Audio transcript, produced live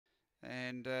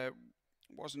and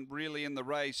wasn't really in the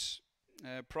race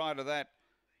prior to that.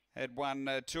 Had won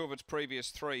 2 of its previous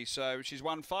 3. So she's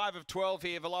won 5 of 12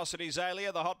 here. Velocity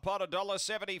Zalia, the hot pot,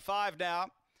 $1.75 now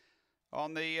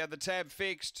on the tab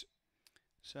fixed.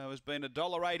 So has been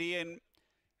 $1.80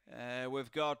 in.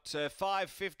 We've got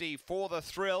 $5.50 for the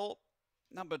Thrill,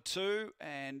 number 2,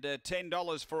 and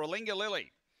 $10 for Alinga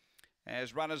Lily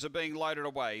as runners are being loaded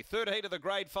away. Third heat of the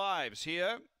grade 5s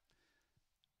here.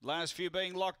 Last few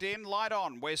being locked in. Light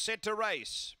on. We're set to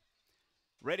race.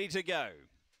 Ready to go.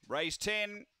 Race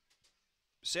 10.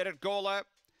 Set at Gawler.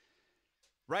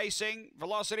 Racing,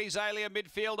 Velocity Zalia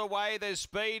midfield away. There's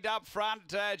speed up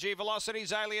front. Velocity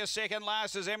Zalia second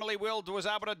last as Emily Wild was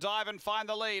able to dive and find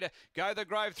the lead. Go the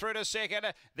Grove through to second.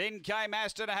 Then came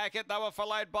Aston Hackett. They were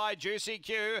followed by Juicy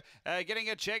Q. Getting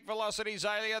a check, Velocity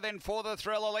Zalia. Then for the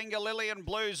Thrill, Alinga Lily and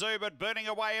Blue Zoo. But burning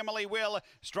away Emily Will.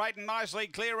 Straight and nicely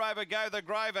clear over Go the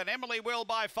Grove. And Emily Will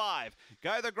by 5.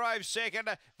 Go the Grove second.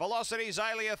 Velocity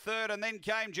Zalia third. And then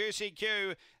came Juicy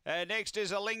Q. Next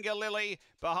is Alinga Lily.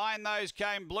 Behind those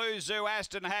came Blue Zoo,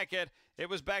 Aston Hackett. It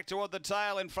was back toward the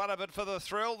tail in front of it for the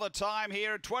Thrill. The time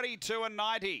here at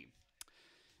 22:90.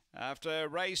 After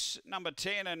race number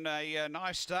 10 and a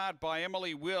nice start by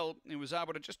Emily Will, who was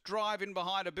able to just drive in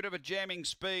behind a bit of a jamming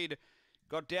speed.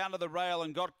 Got down to the rail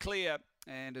and got clear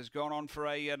and has gone on for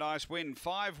a nice win.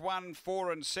 5, 1,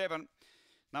 4 and 7.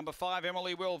 Number 5,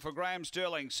 Emily Will for Graham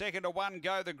Sterling. Second to 1,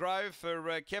 Go the Grove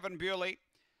for Kevin Bewley.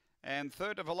 And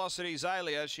third to Velocity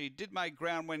Zalia. She did make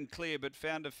ground when clear, but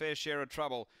found a fair share of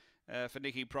trouble for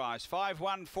Nikki Price. 5,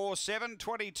 1, 4, 7,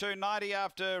 22:90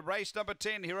 after race number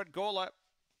 10 here at Gawler.